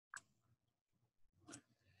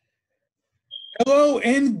Hello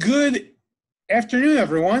and good afternoon,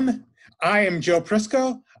 everyone. I am Joe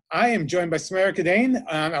Prisco. I am joined by Semira Kidane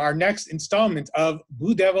on our next installment of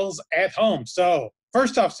Blue Devils at Home. So,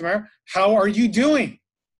 first off, Semira, how are you doing?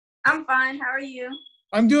 I'm fine. How are you?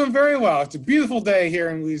 I'm doing very well. It's a beautiful day here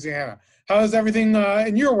in Louisiana. How's everything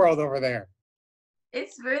in your world over there?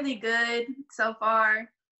 It's really good so far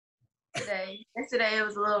today. Yesterday it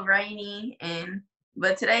was a little rainy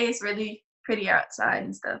but today it's really pretty outside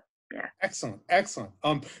and stuff. Yeah. Excellent, excellent.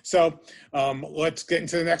 Let's get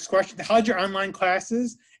into the next question. How'd your online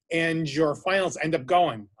classes and your finals end up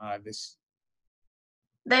going this?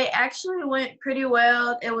 They actually went pretty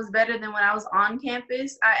well. It was better than when I was on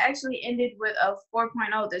campus. I actually ended with a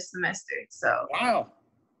 4.0 this semester. So Wow,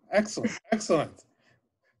 excellent, excellent.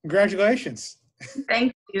 Congratulations.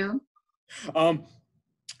 thank you. Um,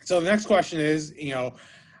 so the next question is,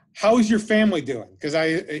 how is your family doing? Because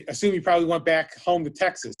I assume you probably went back home to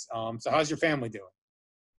Texas. So how's your family doing?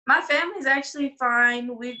 My family's actually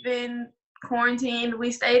fine. We've been quarantined.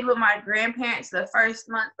 We stayed with my grandparents the first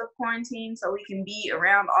month of quarantine so we can be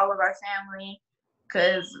around all of our family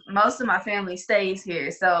because most of my family stays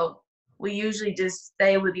here. So we usually just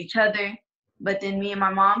stay with each other. But then me and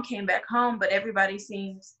my mom came back home, but everybody's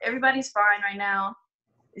fine right now.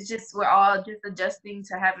 It's just we're all just adjusting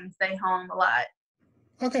to having to stay home a lot.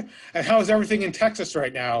 Okay. And how's everything in Texas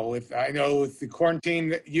right now? I know with the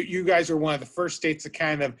quarantine, you guys are one of the first states to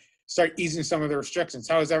kind of start easing some of the restrictions.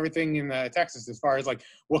 How is everything in Texas as far as like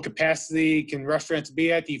what capacity can restaurants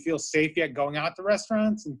be at? Do you feel safe yet going out to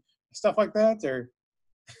restaurants and stuff like that? Or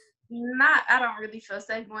I don't really feel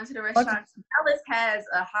safe going to the okay. restaurants. Dallas has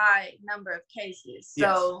a high number of cases.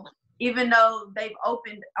 Yes. So even though they've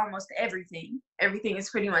opened almost everything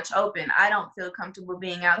is pretty much open. I don't feel comfortable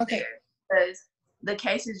being out Okay. there because the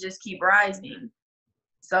cases just keep rising.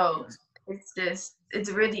 So it's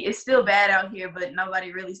still bad out here, but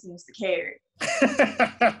nobody really seems to care.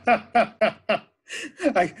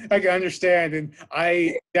 I can understand, and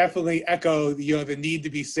I definitely echo the need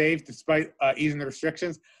to be safe despite easing the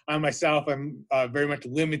restrictions. I myself am very much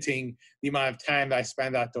limiting the amount of time that I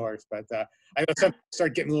spend outdoors, but I know some people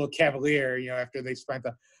start getting a little cavalier, after they spent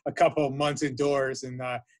a couple of months indoors, and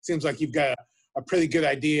it seems like you've got a pretty good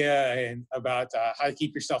idea and about how to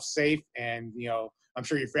keep yourself safe, and I'm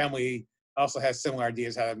sure your family also has similar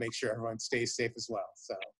ideas how to make sure everyone stays safe as well.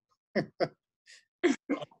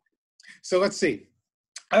 So let's see.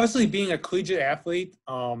 Obviously, being a collegiate athlete,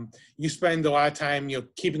 you spend a lot of time,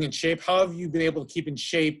 keeping in shape. How have you been able to keep in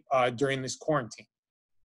shape during this quarantine?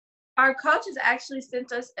 Our coaches actually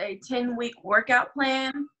sent us a 10-week workout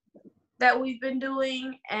plan that we've been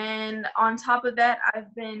doing. And on top of that, I've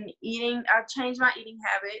changed my eating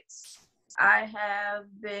habits. I have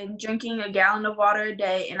been drinking a gallon of water a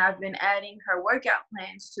day, and I've been adding her workout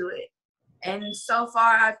plans to it. And so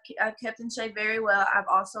far, I've kept in shape very well. I've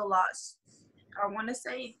also lost, I want to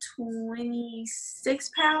say,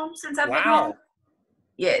 26 pounds since I've been home. Wow.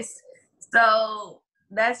 Yes. So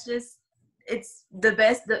that's just, it's the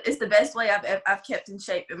best way I've kept in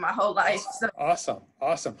shape in my whole life. So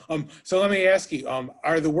Awesome. So let me ask you,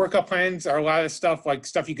 are the workout plans, are a lot of stuff like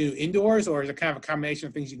stuff you can do indoors, or is it kind of a combination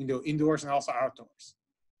of things you can do indoors and also outdoors?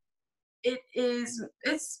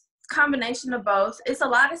 it's a combination of both. It's a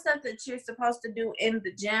lot of stuff that you're supposed to do in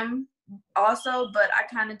the gym also, but I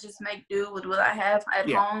kind of just make do with what I have at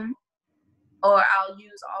Yeah. home, or I'll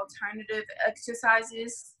use alternative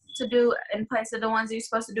exercises to do in place of the ones you're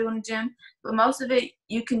supposed to do in the gym. But most of it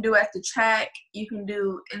you can do at the track, you can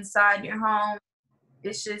do inside your home.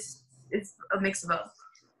 It's a mix of both.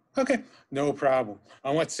 Okay, no problem.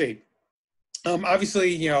 Let's see. Obviously,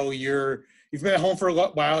 you've been at home for a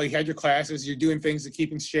while. You had your classes. You're doing things to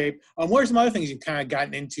keep in shape. What are some other things you've kind of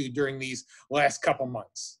gotten into during these last couple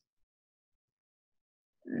months?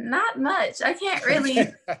 Not much. I can't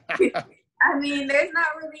really. I mean, there's not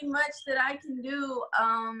really much that I can do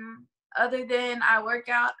other than I work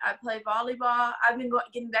out. I play volleyball. I've been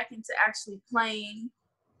getting back into actually playing.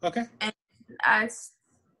 Okay. And I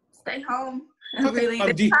stay home. Okay. Really.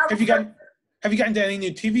 Have you gotten to any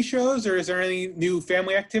new TV shows, or is there any new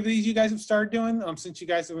family activities you guys have started doing since you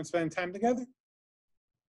guys have been spending time together?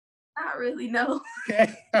 Not really, no.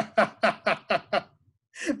 Okay.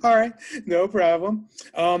 All right, no problem.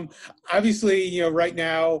 Obviously, right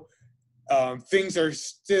now, things are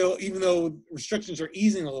still, even though restrictions are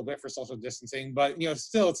easing a little bit for social distancing, but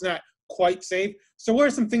still it's not quite safe. So what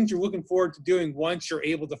are some things you're looking forward to doing once you're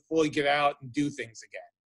able to fully get out and do things again?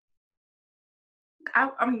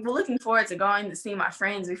 I'm looking forward to going to see my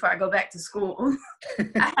friends before I go back to school. I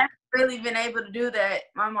haven't really been able to do that.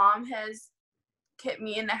 My mom has kept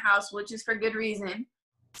me in the house, which is for good reason.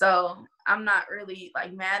 So I'm not really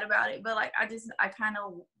like mad about it, but like I kind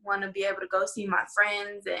of want to be able to go see my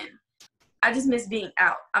friends, and I just miss being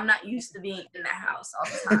out. I'm not used to being in the house all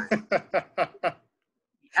the time.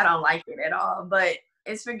 I don't like it at all, but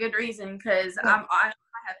it's for good reason, because I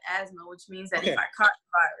have asthma, which means that if I caught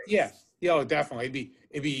the virus. Yeah, definitely.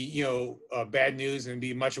 It'd be bad news, and it'd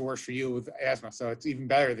be much worse for you with asthma. So it's even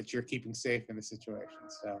better that you're keeping safe in the situation.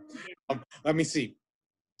 So let me see.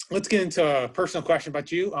 Let's get into a personal question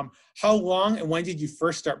about you. How long and when did you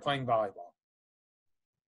first start playing volleyball?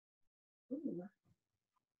 Ooh.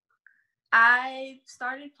 I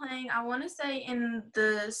started playing, I want to say in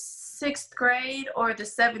the 6th grade or the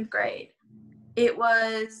 7th grade.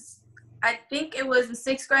 I think it was the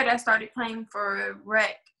 6th grade I started playing for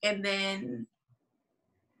rec, and then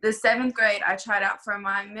the 7th grade I tried out for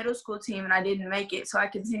my middle school team and I didn't make it, so I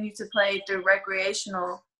continued to play through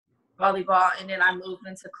recreational volleyball, and then I moved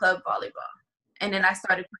into club volleyball, and then I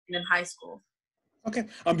started playing in high school. Okay.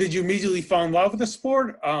 Did you immediately fall in love with the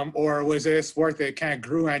sport, or was it a sport that kind of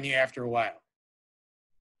grew on you after a while?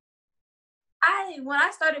 When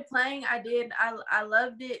I started playing, I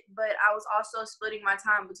loved it, but I was also splitting my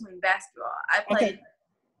time between basketball.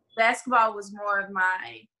 Basketball was more of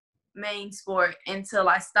my main sport until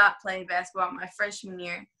I stopped playing basketball my freshman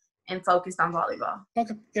year and focused on volleyball.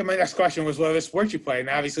 Okay. Yeah, my next question was what other sports you played, and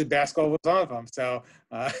obviously basketball was one of them. So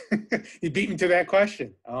you beat me to that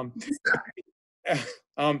question.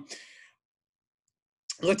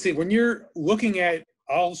 Let's see. When you're looking at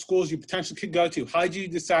all schools you potentially could go to, how did you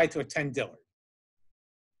decide to attend Dillard?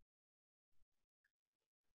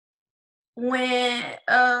 When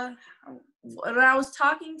I was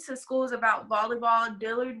talking to schools about volleyball,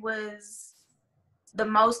 Dillard was the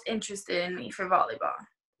most interested in me for volleyball.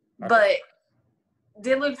 Okay. But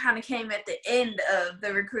Dillard kind of came at the end of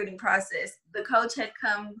the recruiting process. The coach had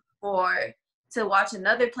come to watch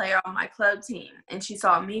another player on my club team, and she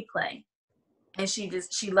saw me play, and she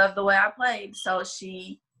loved the way I played, so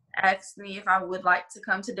she asked me if I would like to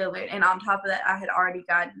come to Dillard. And on top of that, I had already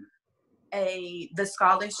gotten the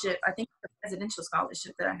scholarship, I think the presidential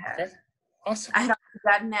scholarship that I had. Okay. Awesome. I had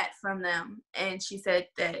gotten that from them, and she said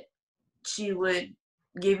that she would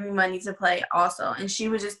give me money to play also, and she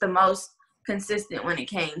was just the most consistent when it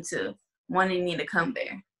came to wanting me to come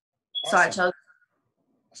there. Awesome. So I chose.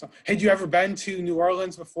 So, had you ever been to New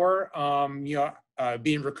Orleans before,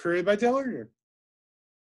 being recruited by Dillard? Or?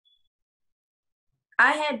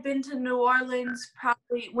 I had been to New Orleans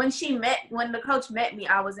probably when the coach met me.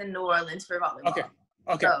 I was in New Orleans for volleyball.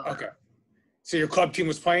 Okay. So your club team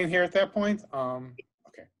was playing here at that point?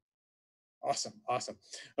 Okay. Awesome.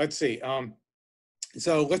 Let's see.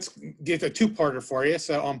 So let's get a two-parter for you.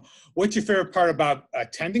 So what's your favorite part about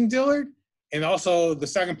attending Dillard? And also the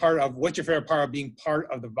second part of what's your favorite part of being part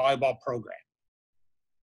of the volleyball program?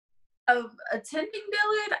 Of attending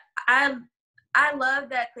Dillard, I love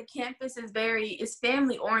that the campus is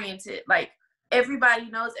family oriented. Like everybody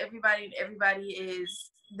knows everybody, and everybody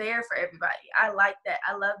is there for everybody. I like that.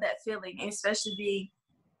 I love that feeling, especially being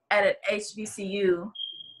at an HBCU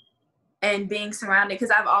and being surrounded,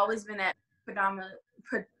 because I've always been at I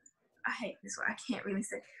hate this word, I can't really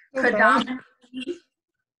say, predominantly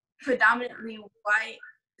white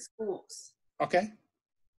schools. Okay.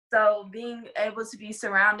 So being able to be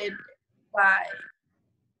surrounded by,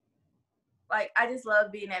 like, I just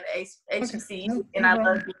love being at HBCU, and I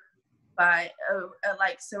love being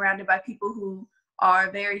surrounded by people who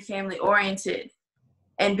are very family oriented,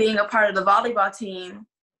 and being a part of the volleyball team.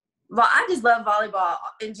 Well, I just love volleyball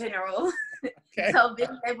in general. Okay. So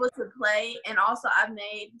being able to play, and also I've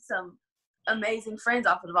made some amazing friends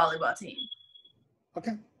off of the volleyball team.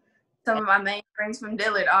 Okay. Some of my main friends from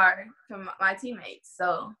Dillard are from my teammates.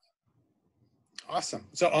 So. Awesome.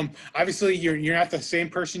 So obviously you're not the same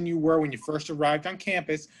person you were when you first arrived on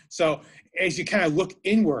campus. So as you kind of look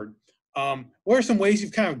inward, what are some ways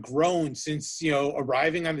you've kind of grown since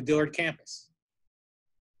arriving on the Dillard campus?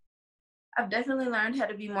 I've definitely learned how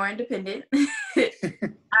to be more independent.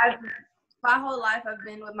 My whole life I've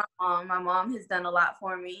been with my mom. My mom has done a lot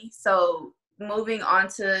for me. So moving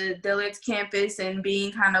onto Dillard's campus and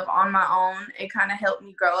being kind of on my own, it kind of helped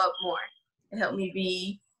me grow up more. It helped me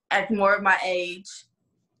be at more of my age.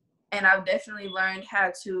 And I've definitely learned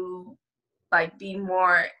how to be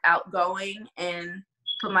more outgoing and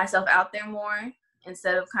put myself out there more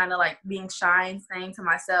instead of kind of being shy and staying to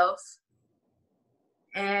myself.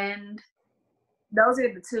 And those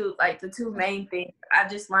are the two main things. I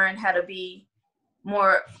just learned how to be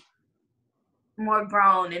more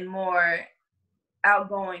grown and more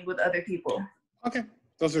outgoing with other people. Okay.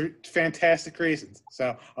 Those are fantastic reasons.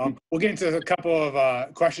 So we'll get into a couple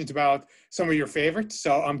of questions about some of your favorites.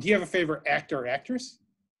 So do you have a favorite actor or actress?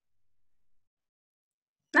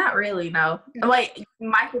 Not really, no. Wait,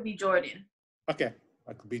 Michael B. Jordan. Okay,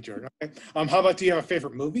 Michael B. Jordan. Okay. How about, do you have a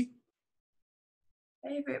favorite movie?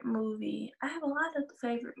 Favorite movie? I have a lot of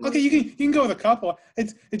favorite movies. Okay, you can go with a couple.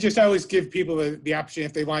 It just always give people the option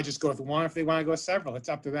if they want to just go with one, if they want to go with several. It's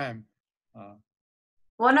up to them.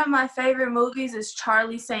 One of my favorite movies is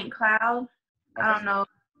Charlie St. Cloud. Okay. I don't know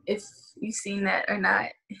if you've seen that or not.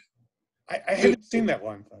 I haven't seen that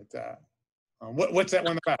one, but what's that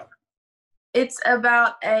one about? It's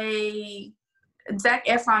about Zac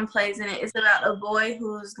Efron plays in it. It's about a boy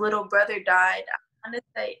whose little brother died, I want to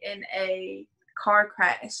say in a car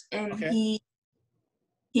crash, and Okay.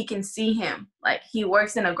 he can see him. Like, he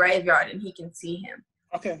works in a graveyard and he can see him.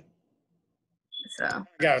 Okay. So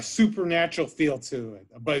Got a supernatural feel to it,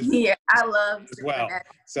 but yeah, I love as well.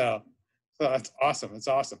 So that's awesome. It's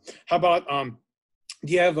awesome. How about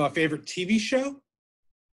do you have a favorite TV show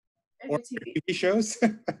or TV shows?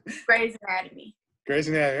 Grey's Anatomy. Grey's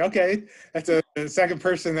Anatomy. Okay, that's the second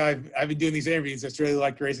person I've been doing these interviews that's really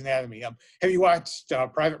liked Grey's Anatomy. Have you watched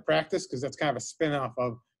Private Practice? Because that's kind of a spin-off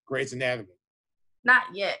of Grey's Anatomy. Not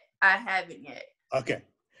yet. I haven't yet. Okay,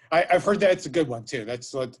 I've heard that it's a good one too.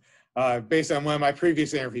 That's what based on one of my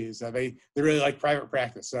previous interviews. They really like Private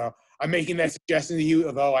Practice. So I'm making that suggestion to you,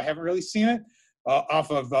 although I haven't really seen it, off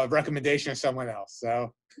of recommendation of someone else.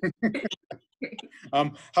 So,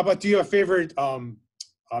 how about, do you have a favorite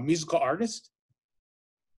musical artist?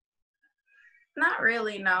 Not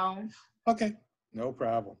really, no. Okay, no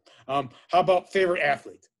problem. How about favorite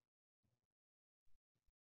athlete?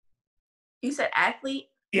 You said athlete?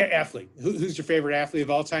 Yeah, athlete. Who's your favorite athlete of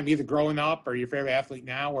all time, either growing up or your favorite athlete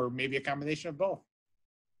now, or maybe a combination of both?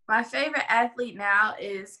 My favorite athlete now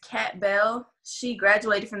is Kat Bell. She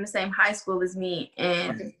graduated from the same high school as me,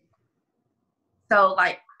 and so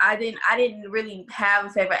like I didn't really have a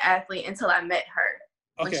favorite athlete until I met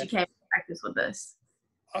her when she came to practice with us.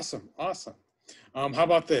 Awesome. How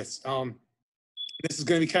about this? This is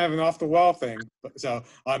going to be kind of an off-the-wall thing. So,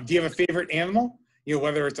 do you have a favorite animal?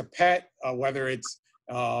 Whether it's a pet, whether it's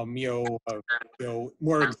more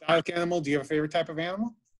exotic animal. Do you have a favorite type of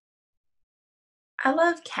animal? I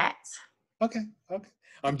love cats. Okay. Do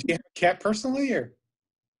you have a cat personally, or?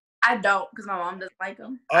 I don't, because my mom doesn't like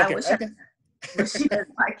them. Okay. I wish but she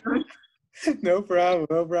doesn't like them. No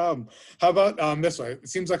problem. How about this one? It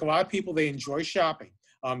seems like a lot of people, they enjoy shopping.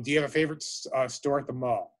 Do you have a favorite store at the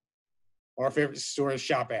mall, or a favorite store to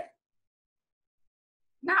shop at?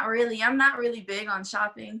 Not really. I'm not really big on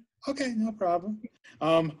shopping. Okay, no problem.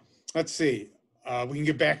 Let's see. We can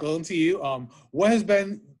get back a little into you. What has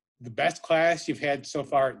been the best class you've had so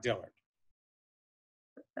far at Dillard?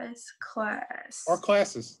 Best class. Or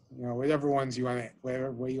classes, whatever ones you want to,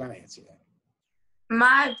 whatever way you want to answer that.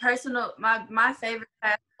 My favorite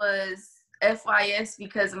class was FYS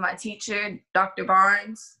because of my teacher, Dr.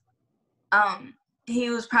 Barnes.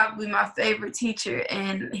 He was probably my favorite teacher,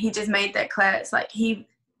 and he just made that class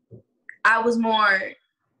I was more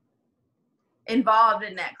involved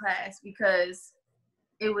in that class because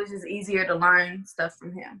it was just easier to learn stuff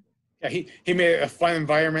from him. Yeah, he made it a fun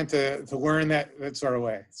environment to learn that sort of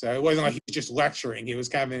way. So it wasn't like he was just lecturing. It was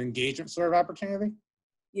kind of an engagement sort of opportunity?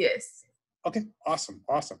 Yes. Okay, awesome.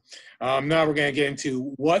 Now we're going to get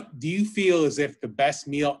into, what do you feel is the best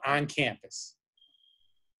meal on campus?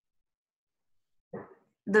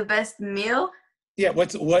 The best meal? Yeah,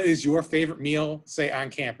 what is your favorite meal, say, on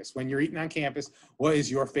campus? When you're eating on campus, what is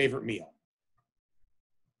your favorite meal?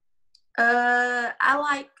 I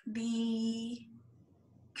like the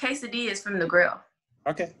quesadillas from the grill.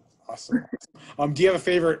 Okay, awesome. Do you have a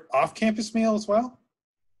favorite off-campus meal as well?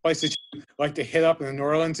 Place that you like to hit up in the New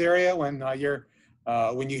Orleans area when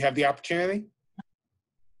when you have the opportunity?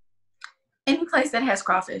 Any place that has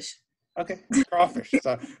crawfish. Okay, crawfish.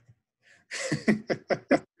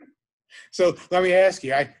 So let me ask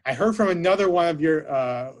you. I heard from another one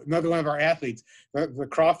of our athletes that the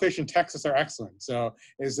crawfish in Texas are excellent. So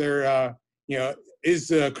is there is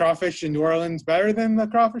the crawfish in New Orleans better than the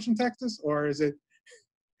crawfish in Texas, or is it?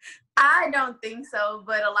 I don't think so,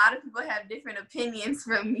 but a lot of people have different opinions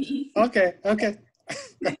from me. Okay.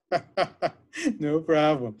 No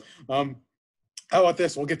problem. How about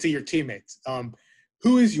this? We'll get to your teammates.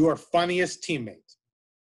 Who is your funniest teammate?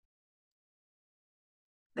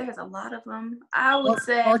 There's a lot of them. I would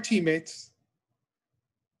say our teammates.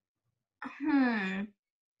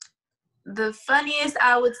 The funniest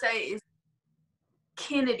I would say is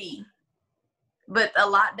Kennedy, but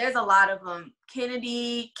there's a lot of them.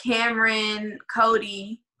 Kennedy, Cameron,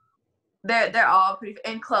 Cody. They're all pretty,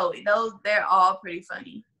 and Chloe, they're all pretty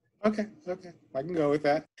funny. Okay, I can go with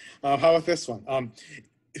that. How about this one?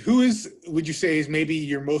 Who would you say is maybe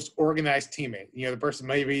your most organized teammate? You know, the person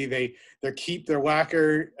maybe they keep their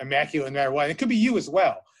locker immaculate no matter what. It could be you as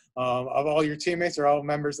well. Of all your teammates or all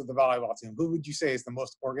members of the volleyball team, who would you say is the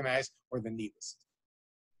most organized or the neatest?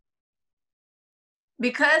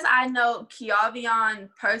 Because I know Kiavion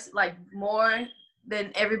like more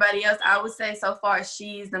than everybody else, I would say so far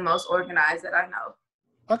she's the most organized that I know.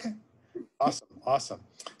 Okay, awesome.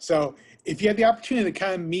 So if you had the opportunity to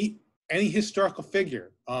kind of meet any historical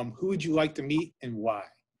figure, who would you like to meet and why?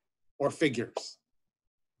 Or figures?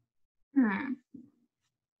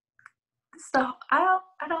 So I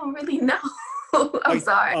don't really know. I'm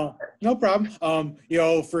sorry. No problem. You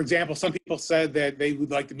know, for example, some people said that they would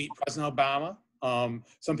like to meet President Obama.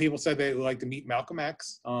 Some people said they would like to meet Malcolm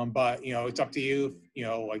X. But you know, it's up to you. You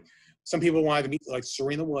know, like some people wanted to meet like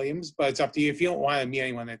Serena Williams, but it's up to you. If you don't want to meet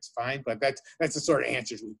anyone, that's fine. But that's the sort of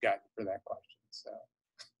answers we've got for that question. So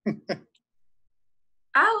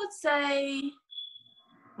I would say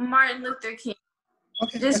Martin Luther King.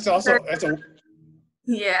 Okay, that's a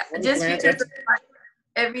yeah, just because of like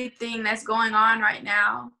everything that's going on right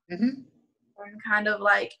now, and kind of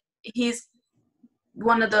like he's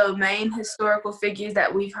one of the main historical figures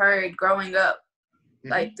that we've heard growing up,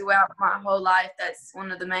 like throughout my whole life. That's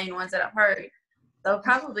one of the main ones that I've heard. So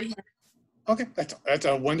probably him. Okay, that's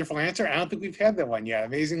a wonderful answer. I don't think we've had that one yet,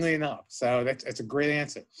 amazingly enough. So that's a great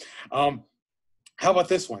answer. How about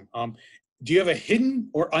this one? Do you have a hidden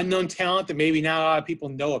or unknown talent that maybe not a lot of people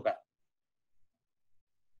know about?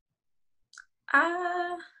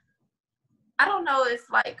 I don't know if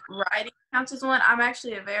like writing counts as one. I'm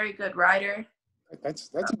actually a very good writer.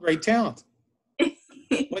 That's a great talent.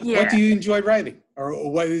 What Yeah. do you enjoy writing,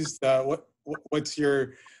 or what's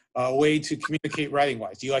your way to communicate writing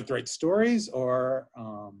wise? Do you like to write stories or?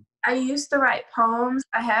 I used to write poems.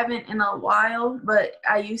 I haven't in a while, but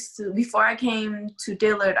I used to, before I came to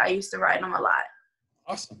Dillard, I used to write them a lot.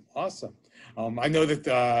 Awesome. I know that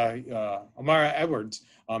Amara Edwards,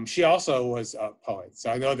 she also was a poet.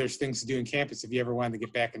 So I know there's things to do in campus if you ever wanted to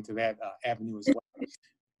get back into that avenue as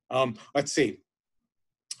well. Let's see.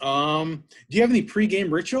 Do you have any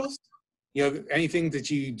pregame rituals? You know, anything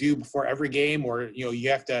that you do before every game, or you know,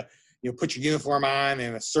 you have to put your uniform on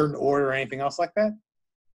in a certain order or anything else like that?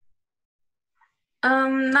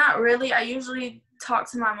 Not really. I usually talk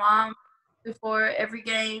to my mom before every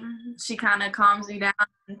game. She kind of calms me down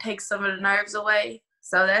and takes some of the nerves away.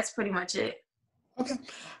 So that's pretty much it. Okay.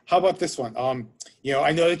 How about this one? You know,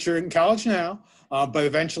 I know that you're in college now, but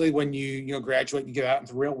eventually when you graduate and get out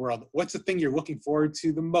into the real world, what's the thing you're looking forward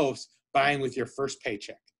to the most buying with your first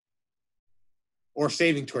paycheck? Or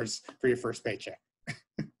saving towards for your first paycheck?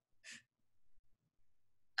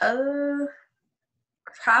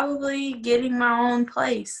 Probably getting my own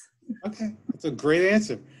place. Okay, that's a great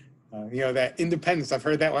answer. You know, that independence, I've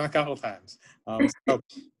heard that one a couple of times.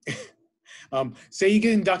 Say you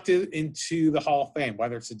get inducted into the Hall of Fame,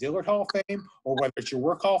 whether it's the Dillard Hall of Fame or whether it's your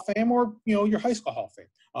work Hall of Fame or your high school Hall of Fame.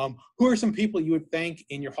 Who are some people you would thank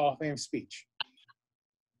in your Hall of Fame speech?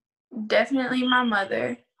 Definitely my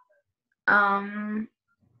mother. And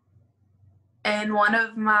one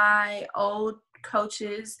of my old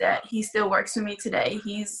coaches that he still works with me today.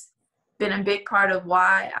 He's been a big part of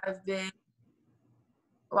why I've been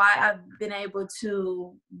able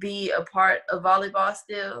to be a part of volleyball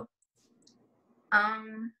still.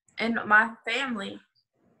 And my family.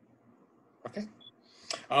 Okay.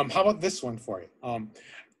 How about this one for you?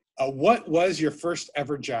 What was your first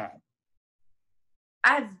ever job?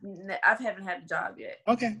 I haven't had a job yet.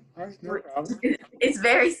 Okay, all right, no problem. It's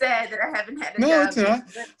very sad that I haven't had a job. No, it's not.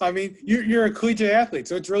 I mean, you're a collegiate athlete,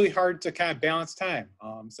 so it's really hard to kind of balance time.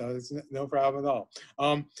 So it's no problem at all.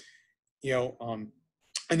 I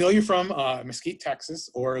know you're from Mesquite, Texas,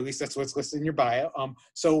 or at least that's what's listed in your bio.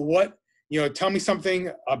 So what, tell me something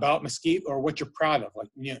about Mesquite or what you're proud of, like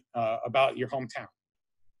about your hometown.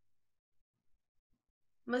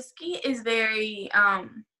 Mesquite is very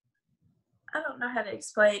I don't know how to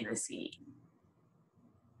explain Mesquite.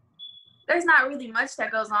 There's not really much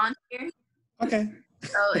that goes on here. Okay.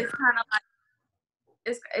 So it's kind of like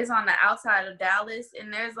it's on the outside of Dallas,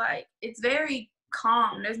 and it's very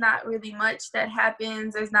calm. There's not really much that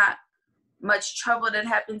happens. There's not much trouble that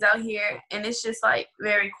happens out here, and it's just like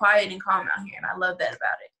very quiet and calm out here, and I love that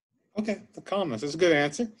about it. Okay, the calmness. That's a good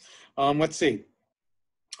answer. Let's see.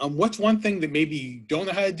 What's one thing that maybe you don't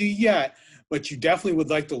know how to do yet, but you definitely would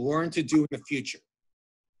like to learn to do in the future?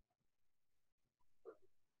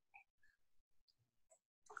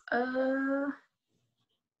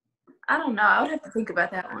 I don't know. I would have to think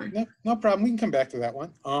about that one. No problem. We can come back to that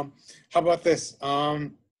one. How about this?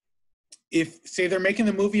 If, say, they're making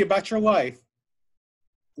a movie about your life,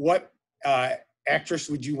 what actress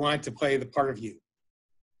would you want to play the part of you?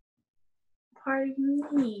 Part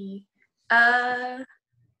of me. I'm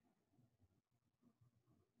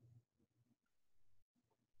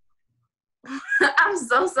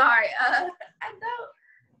so sorry. I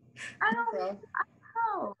don't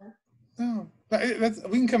know. No,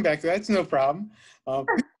 we can come back to that. It's no problem.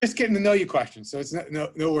 Just getting to know you questions, so it's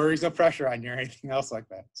no worries, no pressure on you or anything else like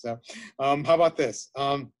that. So, how about this?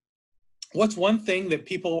 What's one thing that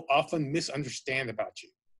people often misunderstand about you?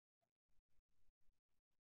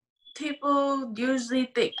 People usually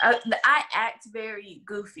think I act very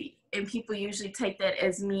goofy, and people usually take that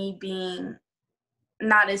as me being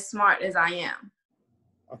not as smart as I am.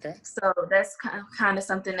 Okay. So that's kind of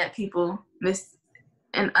something that people miss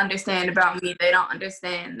and understand about me. They don't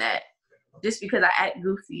understand that just because I act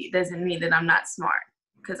goofy, it doesn't mean that I'm not smart.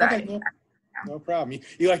 Because okay, no problem.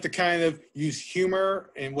 You like to kind of use humor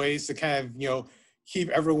in ways to kind of, keep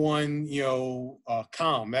everyone,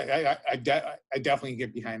 calm. I definitely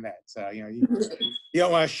get behind that. So, you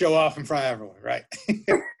don't want to show off in front of everyone, right?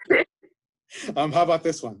 How about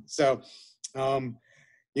this one? So,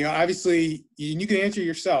 obviously you can answer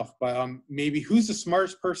yourself, but maybe who's the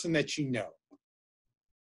smartest person that you know?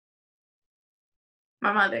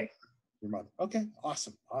 My mother. Your mother. Okay,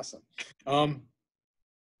 awesome.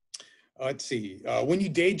 Let's see. When you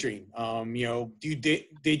daydream, do you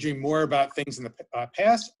daydream more about things in the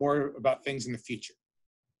past or about things in the future?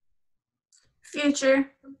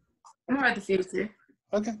 Future. More of the future.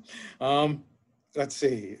 Okay. Let's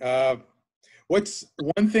see. What's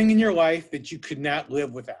one thing in your life that you could not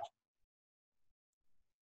live without?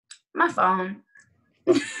 My phone.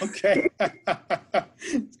 Okay.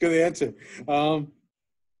 It's a good answer.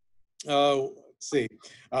 Let's see.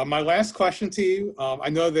 My last question to you. I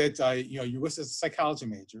know that you're listed as a psychology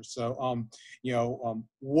major. So,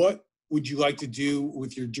 what would you like to do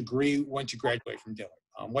with your degree once you graduate from Dillard?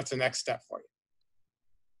 What's the next step for you?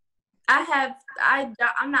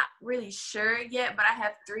 I'm not really sure yet, but I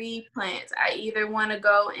have 3 plans. I either want to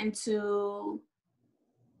go into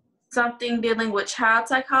something dealing with child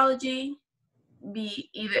psychology, be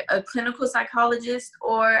either a clinical psychologist,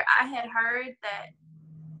 or I had heard that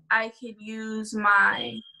I could use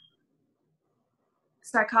my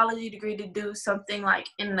psychology degree to do something like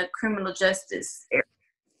in the criminal justice area.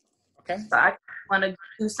 Okay. So I want to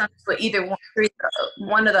do something for either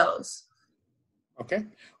one of those. Okay.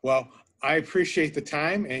 Well, I appreciate the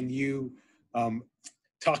time and you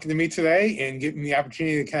talking to me today and giving me the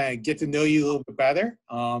opportunity to kind of get to know you a little bit better.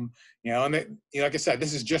 And like I said,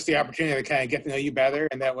 this is just the opportunity to kind of get to know you better,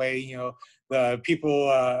 and that way, the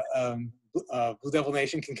people, Blue Devil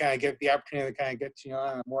Nation can kind of get the opportunity to kind of get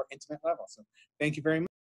on a more intimate level. So, thank you very much.